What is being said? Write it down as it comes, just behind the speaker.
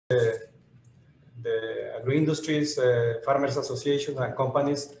the agri-industries, farmers associations and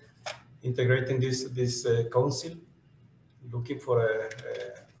companies integrating this council, looking for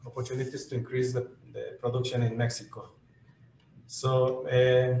opportunities to increase the production in Mexico. So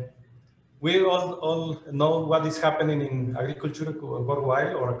we all know what is happening in agriculture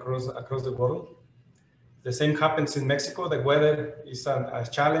worldwide or across the world. The same happens in Mexico. The weather is a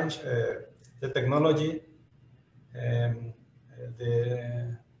challenge. The technology,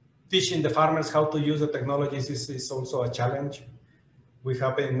 the teaching the farmers how to use the technologies is also a challenge. We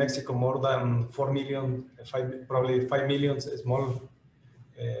have in Mexico more than 4 million, probably 5 million small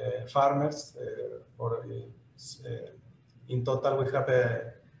farmers. In total, we have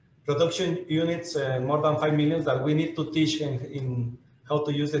production units more than 5 million that we need to teach in how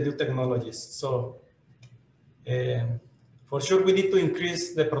to use the new technologies. So for sure, we need to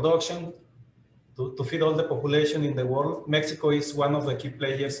increase the production to feed all the population in the world. Mexico is one of the key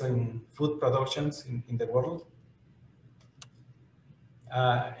players in food productions in the world.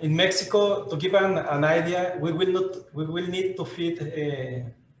 In Mexico, to give an idea, we will need to feed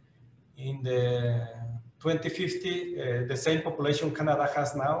in the 2050 the same population Canada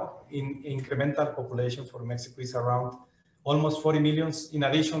has now. In incremental population for Mexico is around almost 40 millions. In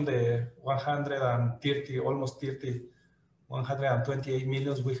addition, the 128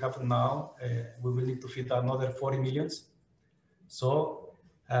 millions we have now, we will need to feed another 40 millions. So,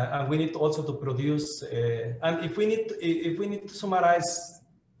 and we need also to produce. And if we need to summarize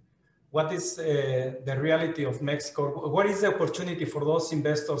what is the reality of Mexico, what is the opportunity for those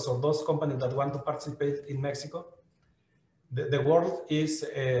investors or those companies that want to participate in Mexico? The word is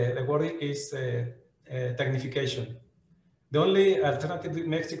technification. The only alternative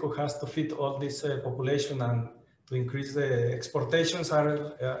Mexico has to feed all this population and to increase the exportations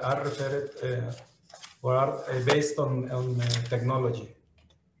are referred or are based on technology.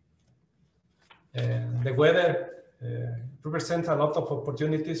 The weather represents a lot of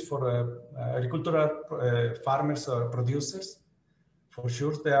opportunities for agricultural farmers or producers. For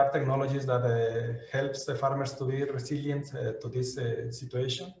sure, there are technologies that helps the farmers to be resilient to this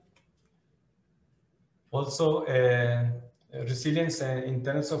situation. Also, resilience in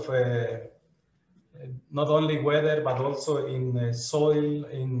terms of not only weather, but also in soil,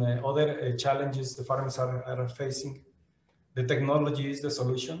 in other challenges the farmers are facing. The technology is the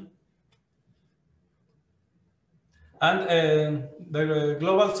solution. And the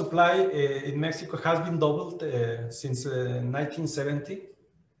global supply in Mexico has been doubled since 1970,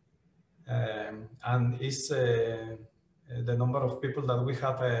 and is the number of people that we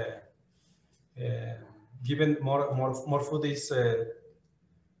have given more food is.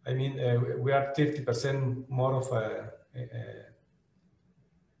 I mean, we are 30% more of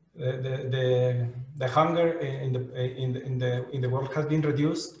the hunger in the world has been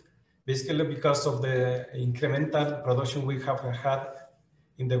reduced. Basically because of the incremental production we have had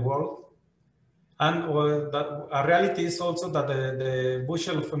in the world. And a reality is also that the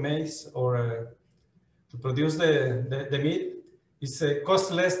bushel of maize or to produce the meat is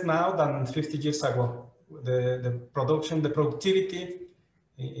cost less now than 50 years ago. The productivity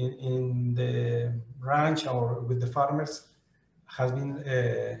in the ranch or with the farmers has been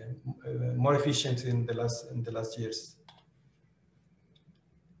more efficient in the last years.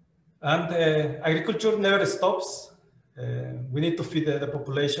 And agriculture never stops. We need to feed the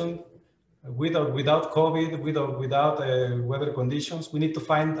population with or without COVID, with or without weather conditions. We need to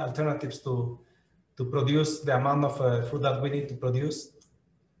find alternatives to produce the amount of food that we need to produce.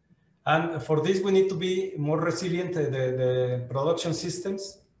 And for this, we need to be more resilient, the production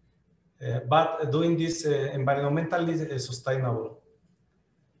systems, but doing this environmentally sustainable.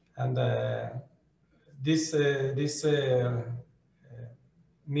 And this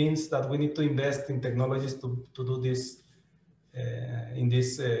means that we need to invest in technologies to do this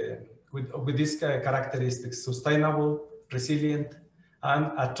with these characteristics: sustainable, resilient,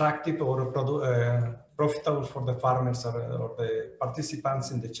 and attractive or profitable for the farmers or the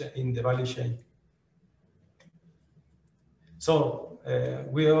participants in the value chain. So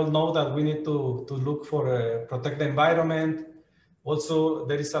we all know that we need to look for protect the environment. Also,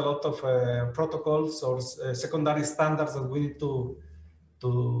 there is a lot of protocols or secondary standards that we need to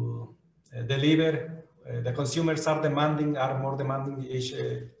deliver. The consumers are more demanding each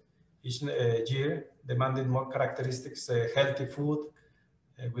year, demanding more characteristics, healthy food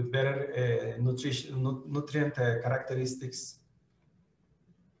with better nutrient characteristics.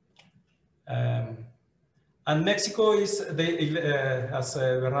 And Mexico is, as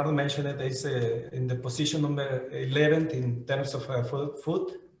Bernardo mentioned, it is in the position number 11 in terms of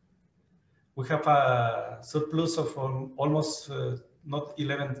food. We have a surplus of almost not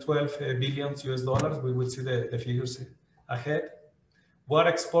 11, 12 billion US dollars. We will see the figures ahead. We are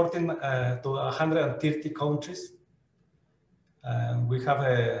exporting to 130 countries. We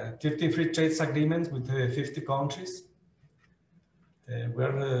have 13 free trade agreements with 50 countries. We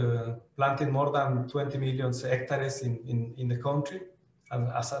are planting more than 20 million hectares in the country. And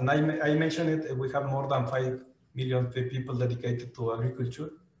as I mentioned it, we have more than 5 million people dedicated to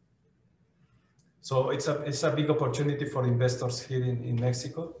agriculture. So it's a big opportunity for investors here in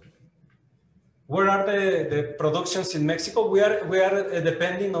Mexico. Where are the productions in Mexico? We are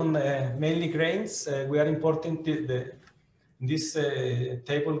depending on mainly grains. We are importing in this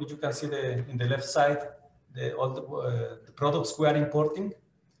table, which you can see in the left side, all the products we are importing.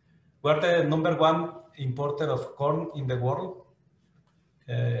 We are the #1 importer of corn in the world.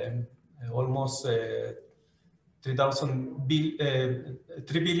 Almost 3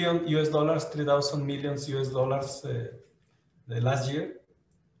 billion US dollars, 3,000 million US dollars the last year.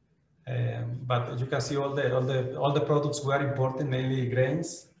 But you can see all the products we are importing, mainly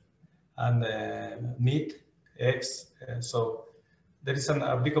grains and meat, eggs. So there is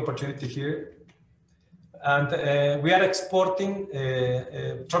a big opportunity here. And we are exporting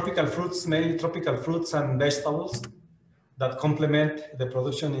tropical fruits, mainly tropical fruits and vegetables that complement the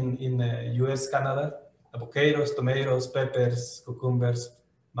production in US, Canada. Avocados, tomatoes, peppers, cucumbers,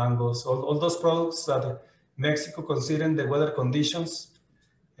 mangoes, all those products that Mexico, considering the weather conditions,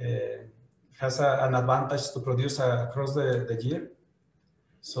 has an advantage to produce across the year.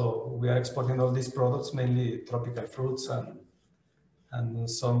 So we are exporting all these products, mainly tropical fruits and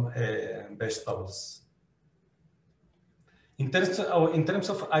some vegetables. In terms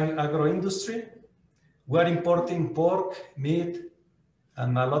of agro-industry, we are importing pork, meat,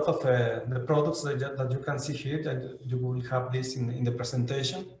 and a lot of the products that you can see here, that you will have this in the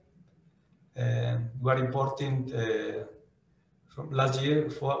presentation. We are importing from last year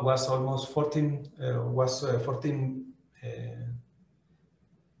was almost 14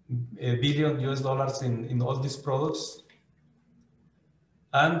 billion US dollars in all these products.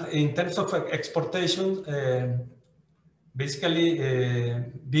 And in terms of exportation, basically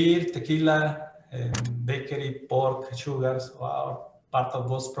beer, tequila, bakery, pork, sugars are part of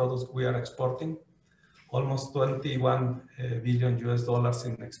those products we are exporting. Almost 21 billion US dollars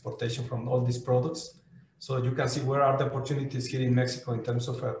in exportation from all these products. So you can see where are the opportunities here in Mexico in terms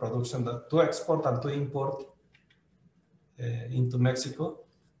of production to export and to import into Mexico.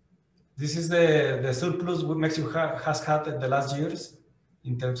 This is the surplus Mexico has had in the last years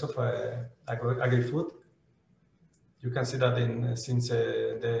in terms of agri-food. You can see that since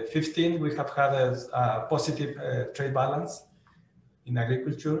the 15, we have had a positive trade balance in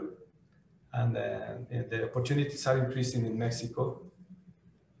agriculture, and the opportunities are increasing in Mexico.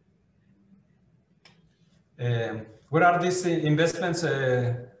 Where are these investments?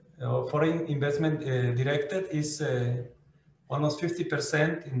 Foreign investment directed is almost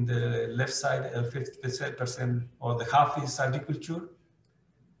 50% in the left side, 50% or the half is agriculture.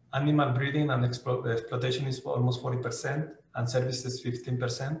 Animal breeding and exploitation is almost 40%, and services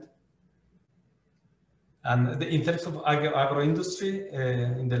 15%. And in terms of agro-industry,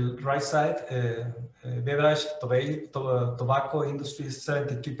 in the right side, beverage, tobacco industry is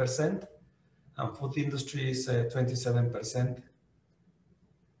 73%, and food industry is 27%.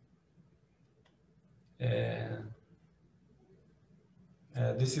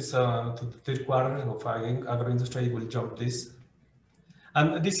 This is to the third quarter of agro-industry. Will jump this.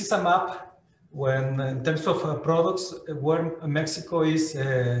 And this is a map when, in terms of products, where Mexico is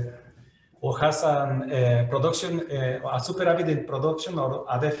or has a production, a superávit in production or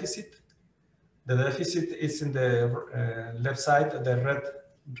a deficit. The deficit is in the left side, the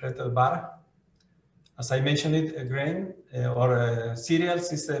red bar. As I mentioned it, grain or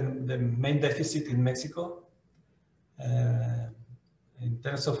cereals is the main deficit in Mexico. In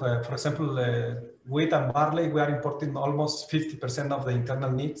terms of, for example, wheat and barley, we are importing almost 50% of the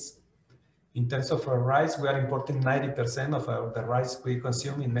internal needs. In terms of rice, we are importing 90% of the rice we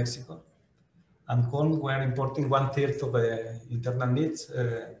consume in Mexico. And corn, we are importing 1/3 of the internal needs.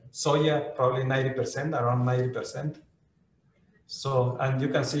 Soya, probably 90%, around 90%. So, and you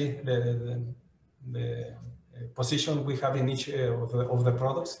can see the position we have in each of the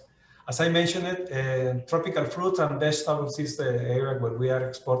products. As I mentioned it, tropical fruits and vegetables is the area where we are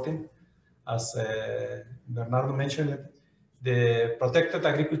exporting. As Bernardo mentioned it, the protected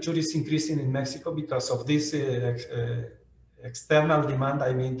agriculture is increasing in Mexico because of this external demand.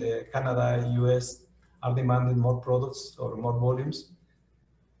 I mean, Canada, US are demanding more products or more volumes.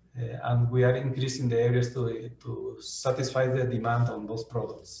 And we are increasing the areas to satisfy the demand on those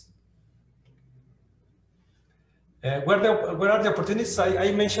products. Where are the opportunities?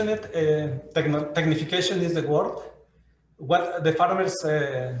 I mentioned it. Technification is the word. What the farmers,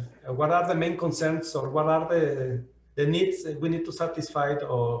 what are the main concerns, or what are the needs we need to satisfy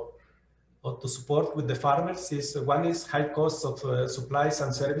or to support with the farmers? Is one is high costs of supplies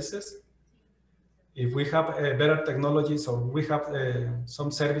and services. If we have better technologies, or we have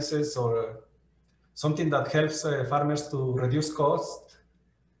some services or something that helps farmers to reduce costs,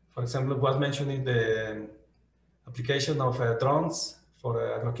 for example, was mentioning the application of drones for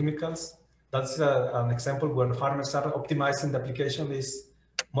agrochemicals. That's an example where farmers are optimizing the application, is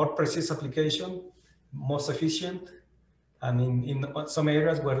more precise application, most efficient. And in some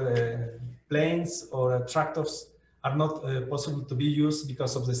areas where planes or tractors are not possible to be used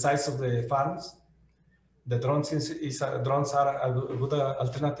because of the size of the farms, the drones drones are a good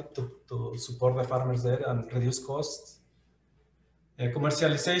alternative to support the farmers there and reduce costs.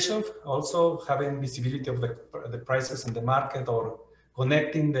 Commercialization, also having visibility of the prices in the market, or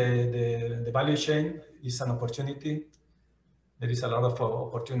connecting the value chain, is an opportunity. There is a lot of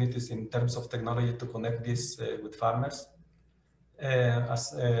opportunities in terms of technology to connect this with farmers.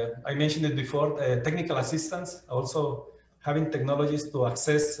 As I mentioned it before, technical assistance, also having technologies to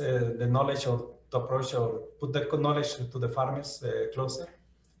access the knowledge, or to approach or put the knowledge to the farmers closer,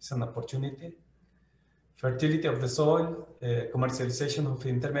 is an opportunity. Fertility of the soil, commercialization of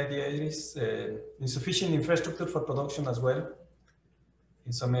intermediaries, insufficient infrastructure for production as well.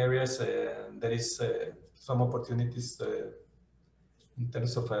 In some areas, there is some opportunities in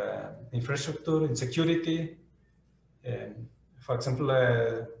terms of infrastructure, insecurity. For example,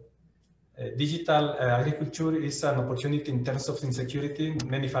 digital agriculture is an opportunity in terms of insecurity.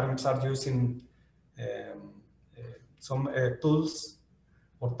 Many farmers are using some tools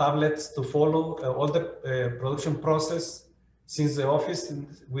or tablets to follow all the production process since the office,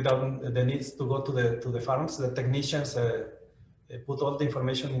 without the needs to go to the farms. The technicians put all the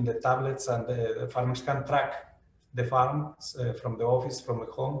information in the tablets, and the farmers can track the farms from the office, from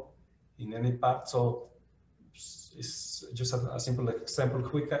the home, in any part. So it's just a simple example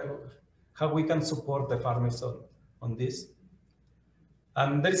how we can support the farmers on this.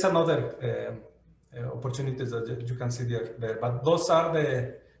 And there is another opportunities that you can see there, but those are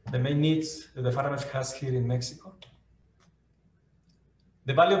the main needs the farmers has here in Mexico.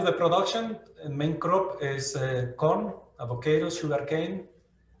 The value of the production, main crop is corn, avocados, sugarcane,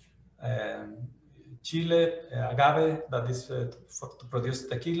 chile, agave, that is to produce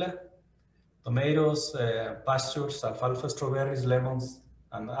tequila, tomatoes, pastures, alfalfa, strawberries, lemons,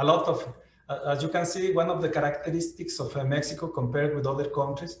 and a lot of, as you can see, one of the characteristics of Mexico compared with other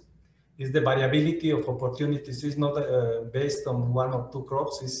countries is the variability of opportunities. It's not based on one or two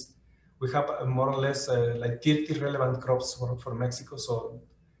crops. We have more or less like 30 relevant crops for Mexico. So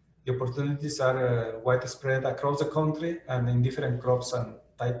the opportunities are widespread across the country and in different crops and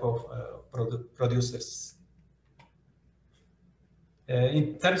type of producers.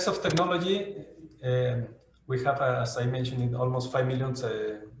 In terms of technology, we have, as I mentioned, almost 5 million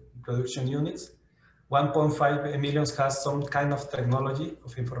production units. 1.5 million has some kind of technology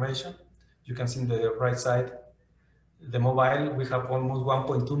of information. You can see in the right side. The mobile, we have almost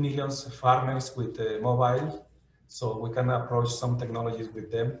 1.2 million farmers with mobile. So we can approach some technologies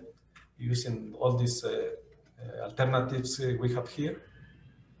with them using all these alternatives we have here.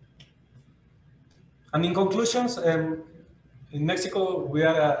 And in conclusions, in Mexico, we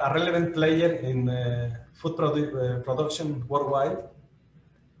are a relevant player in food production worldwide.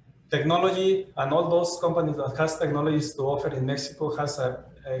 Technology and all those companies that has technologies to offer in Mexico has a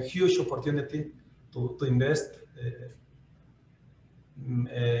huge opportunity to invest.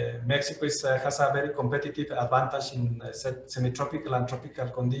 Mexico has a very competitive advantage in semi-tropical and tropical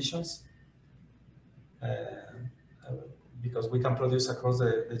conditions because we can produce across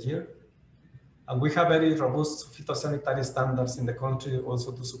the year. And we have very robust phytosanitary standards in the country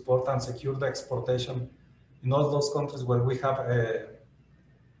also to support and secure the exportation in all those countries where we have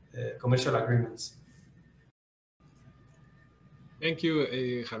commercial agreements. Thank you,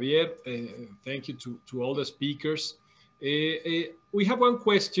 Javier. Thank you to all the speakers. We have one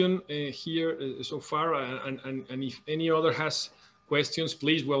question here so far, and if any other has questions,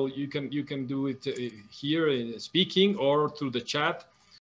 please, well, you can do it here speaking or through the chat.